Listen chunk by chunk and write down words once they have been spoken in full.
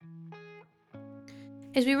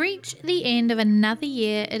As we reach the end of another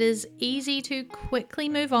year, it is easy to quickly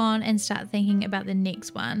move on and start thinking about the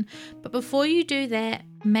next one. But before you do that,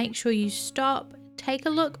 make sure you stop, take a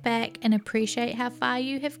look back, and appreciate how far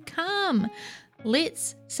you have come.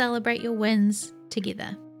 Let's celebrate your wins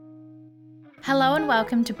together. Hello and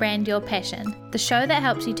welcome to Brand Your Passion, the show that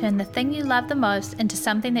helps you turn the thing you love the most into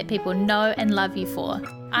something that people know and love you for.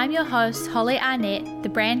 I'm your host, Holly Arnett, the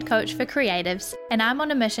brand coach for creatives, and I'm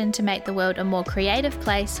on a mission to make the world a more creative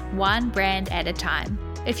place, one brand at a time.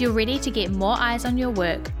 If you're ready to get more eyes on your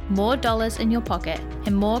work, more dollars in your pocket,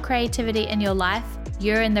 and more creativity in your life,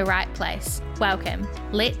 you're in the right place. Welcome.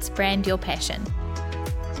 Let's brand your passion.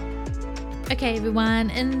 Okay, everyone,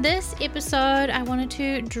 in this episode, I wanted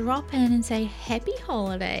to drop in and say happy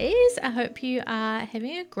holidays. I hope you are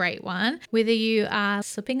having a great one. Whether you are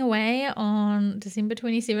slipping away on December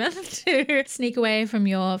 27th to sneak away from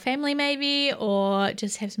your family maybe, or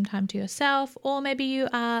just have some time to yourself, or maybe you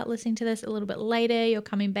are listening to this a little bit later, you're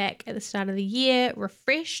coming back at the start of the year,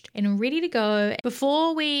 refreshed and ready to go.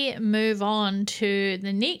 Before we move on to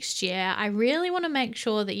the next year, I really want to make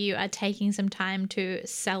sure that you are taking some time to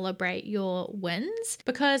celebrate your wins,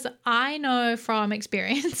 because I know from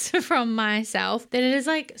experience from myself that it is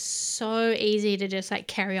so easy to just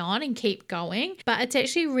carry on and keep going, but it's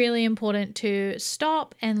actually really important to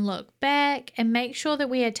stop and look back and make sure that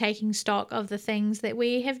we are taking stock of the things that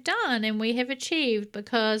we have done and we have achieved,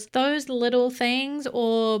 because those little things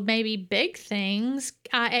or maybe big things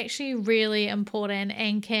are actually really important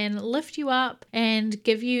and can lift you up and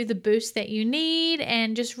give you the boost that you need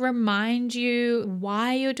and just remind you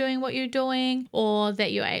why you're doing what you're doing, or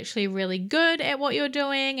that you're actually really good at what you're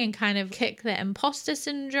doing, and kind of kick that imposter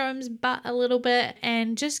syndrome's butt a little bit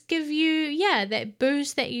and just give you, that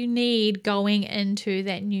boost that you need going into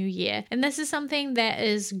that new year. And this is something that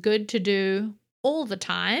is good to do all the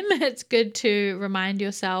time. It's good to remind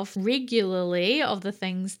yourself regularly of the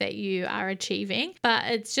things that you are achieving, but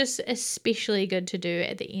it's just especially good to do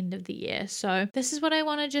at the end of the year. So this is what I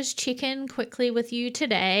want to just check in quickly with you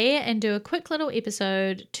today and do a quick little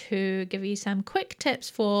episode to give you some quick tips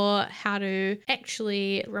for how to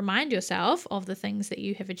actually remind yourself of the things that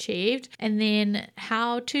you have achieved, and then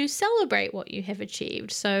how to celebrate what you have achieved.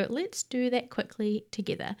 So let's do that quickly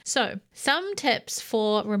together. So some tips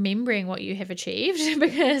for remembering what you have achieved,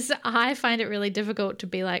 because I find it really difficult to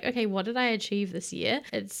be like, okay, what did I achieve this year?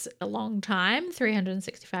 It's a long time,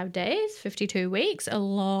 365 days, 52 weeks. A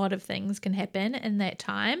lot of things can happen in that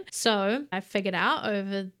time. So I figured out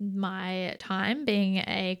over my time being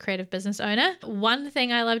a creative business owner, one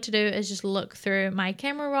thing I love to do is just look through my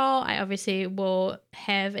camera roll. I obviously will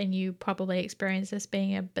have, and you probably experience this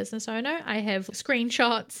being a business owner, I have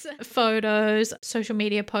screenshots, photos, social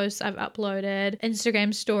media posts I've uploaded,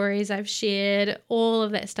 Instagram stories I've shared. All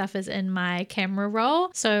of that stuff is in my camera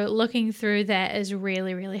roll. So looking through that is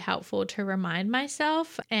really, really helpful to remind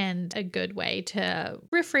myself, and a good way to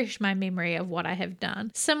refresh my memory of what I have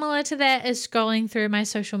done. Similar to that is scrolling through my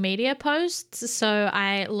social media posts. So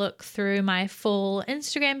I look through my full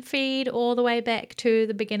Instagram feed all the way back to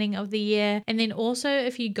the beginning of the year. And then also,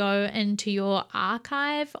 if you go into your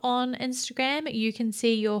archive on Instagram, you can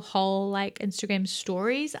see your whole Instagram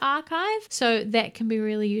stories archive. So that can be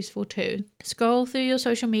really useful too. Scroll through your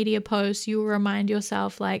social media posts, you'll remind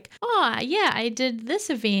yourself I did this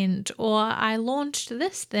event, or I launched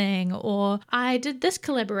this thing, or I did this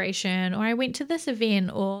collaboration, or I went to this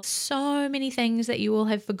event, or so many things that you will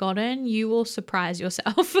have forgotten. You will surprise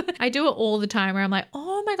yourself. I do it all the time where I'm like,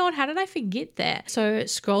 oh my God, how did I forget that? So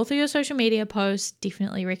scroll through your social media posts,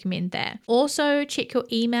 definitely recommend that. Also check your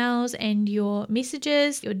emails and your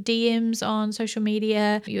messages, your DMs on social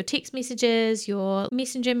media, your text messages, your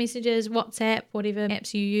messenger messages, WhatsApp, whatever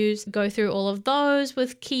apps you use. Go through all of those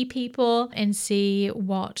with key people and see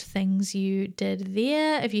what things you did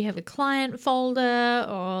there. If you have a client folder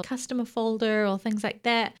or customer folder or things like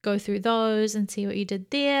that, go through those and see what you did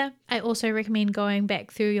there. I also recommend going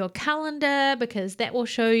back through your calendar, because that will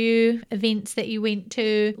show you events that you went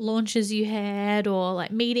to, launches you had, or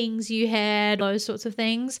meetings you had, those sorts of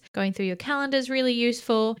things. Going through your calendar is really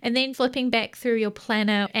useful. And then flipping back through your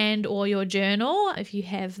planner and or your journal, if you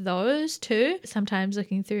have those too. Sometimes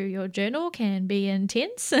looking through your journal can be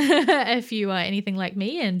intense if you are anything like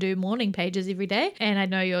me and do morning pages every day. And I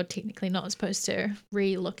know you're technically not supposed to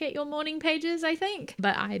re-look at your morning pages, I think,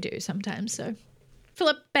 but I do sometimes. So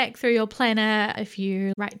flip back through your planner. If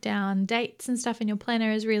you write down dates and stuff in your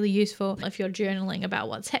planner is really useful. If you're journaling about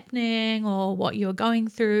what's happening or what you're going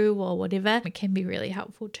through or whatever, it can be really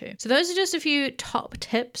helpful too. So those are just a few top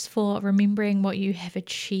tips for remembering what you have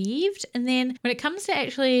achieved. And then when it comes to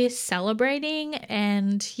actually celebrating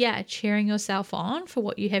and cheering yourself on for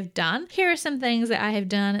what you have done, here are some things that I have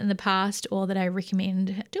done in the past or that I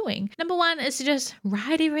recommend doing. Number one is to just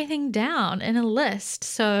write everything down in a list.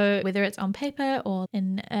 So whether it's on paper or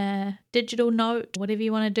in a digital note, whatever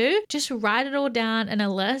you want to do, just write it all down in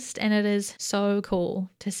a list. And it is so cool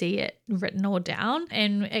to see it written all down.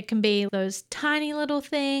 And it can be those tiny little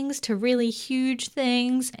things to really huge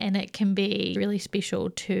things. And it can be really special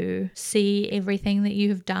to see everything that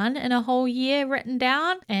you've done in a whole year written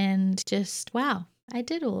down and just, wow, I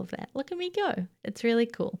did all of that. Look at me go. It's really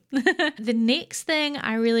cool. The next thing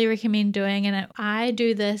I really recommend doing, and I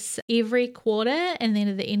do this every quarter and then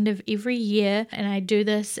at the end of every year, and I do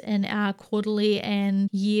this in our quarterly and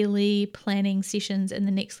yearly planning sessions in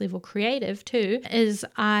the Next Level Creative too, is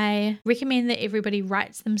I recommend that everybody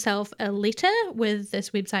writes themselves a letter with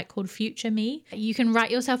this website called Future Me. You can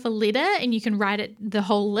write yourself a letter and you can write it the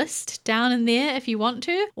whole list down in there if you want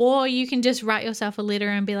to, or you can just write yourself a letter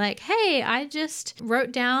and be like, hey, I just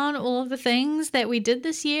wrote down all of the things that we did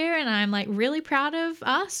this year and I'm like really proud of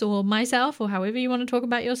us or myself or however you want to talk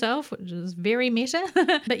about yourself, which is very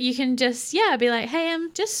meta. But you can just be like, hey,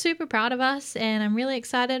 I'm just super proud of us and I'm really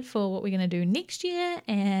excited for what we're going to do next year.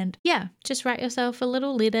 And just write yourself a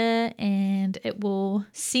little letter and it will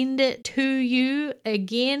send it to you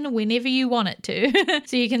again whenever you want it to.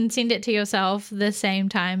 So you can send it to yourself the same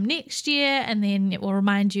time next year and then it will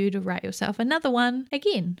remind you to write yourself another one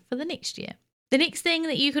again for the next year. The next thing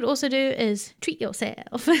that you could also do is treat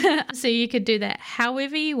yourself. So you could do that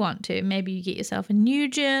however you want to. Maybe you get yourself a new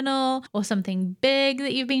journal or something big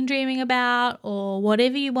that you've been dreaming about or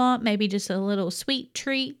whatever you want. Maybe just a little sweet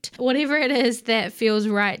treat. Whatever it is that feels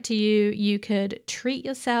right to you, you could treat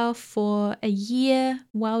yourself for a year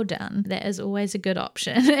well done. That is always a good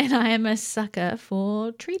option. And I am a sucker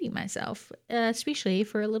for treating myself, especially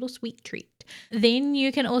for a little sweet treat. Then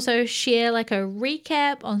you can also share like a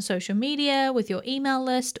recap on social media with your email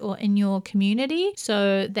list or in your community.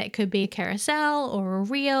 So that could be a carousel or a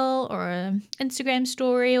reel or an Instagram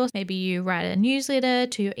story, or maybe you write a newsletter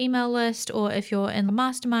to your email list, or if you're in a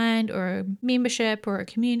mastermind or a membership or a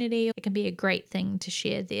community, it can be a great thing to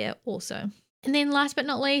share there also. And then last but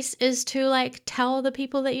not least is to tell the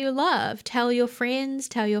people that you love. Tell your friends,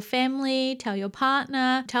 tell your family, tell your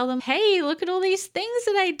partner, tell them, hey, look at all these things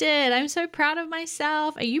that I did. I'm so proud of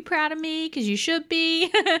myself. Are you proud of me? Because you should be.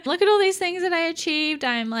 Look at all these things that I achieved.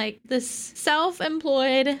 I'm like this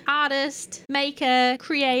self-employed artist, maker,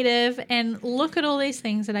 creative, and look at all these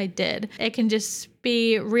things that I did. It can just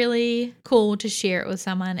be really cool to share it with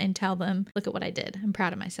someone and tell them, look at what I did. I'm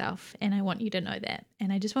proud of myself and I want you to know that.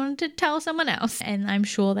 And I just wanted to tell someone else, and I'm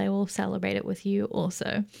sure they will celebrate it with you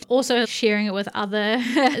also. Also sharing it with other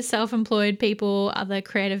self-employed people, other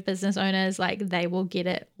creative business owners, they will get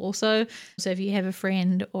it also. So if you have a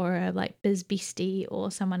friend or a biz bestie or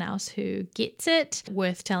someone else who gets it,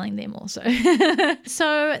 worth telling them also.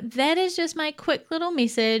 So that is just my quick little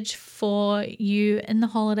message for you in the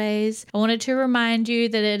holidays. I wanted to remind you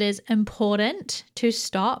that it is important to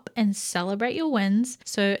stop and celebrate your wins.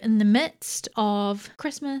 So in the midst of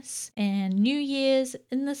Christmas and New Year's,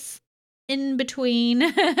 in this in-between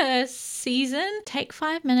season, take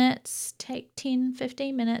 5 minutes, take 10,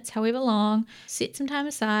 15 minutes, however long, set some time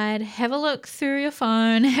aside, have a look through your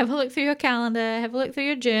phone, have a look through your calendar, have a look through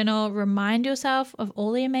your journal, remind yourself of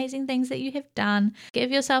all the amazing things that you have done,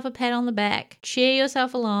 give yourself a pat on the back, cheer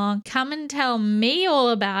yourself along, come and tell me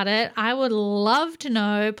all about it. I would love to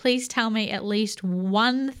know. Please tell me at least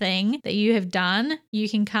one thing that you have done. You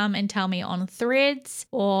can come and tell me on Threads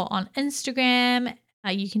or on Instagram.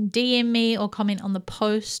 You can DM me or comment on the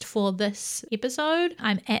post for this episode.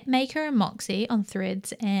 I'm at Maker and Moxie on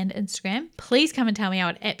Threads and Instagram. Please come and tell me. I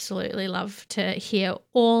would absolutely love to hear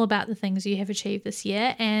all about the things you have achieved this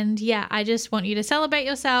year. And I just want you to celebrate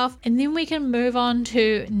yourself, and then we can move on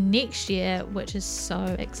to next year, which is so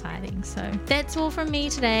exciting. So that's all from me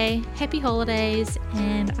today. Happy holidays,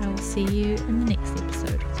 and I will see you in the next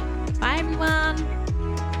episode. Bye everyone.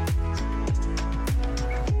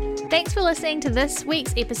 Thanks for listening to this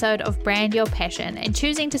week's episode of Brand Your Passion and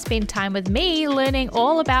choosing to spend time with me learning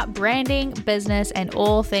all about branding, business, and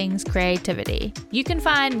all things creativity. You can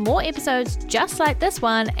find more episodes just like this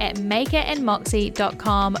one at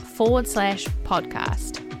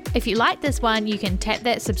makerandmoxie.com/podcast. If you like this one, you can tap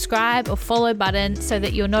that subscribe or follow button so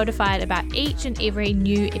that you're notified about each and every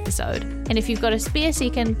new episode. And if you've got a spare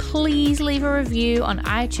second, please leave a review on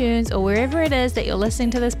iTunes or wherever it is that you're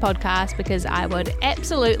listening to this podcast, because I would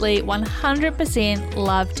absolutely 100%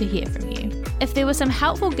 love to hear from you. If there were some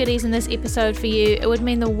helpful goodies in this episode for you, it would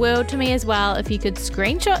mean the world to me as well if you could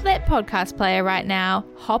screenshot that podcast player right now,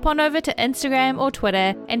 hop on over to Instagram or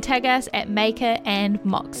Twitter and tag us at Maker and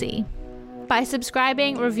Moxie. By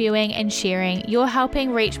subscribing, reviewing, and sharing, you're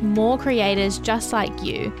helping reach more creators just like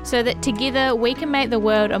you, so that together we can make the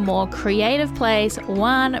world a more creative place,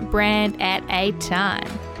 one brand at a time.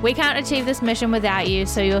 We can't achieve this mission without you,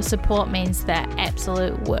 so your support means the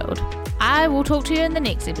absolute world. I will talk to you in the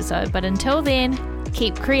next episode, but until then,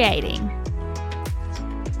 keep creating.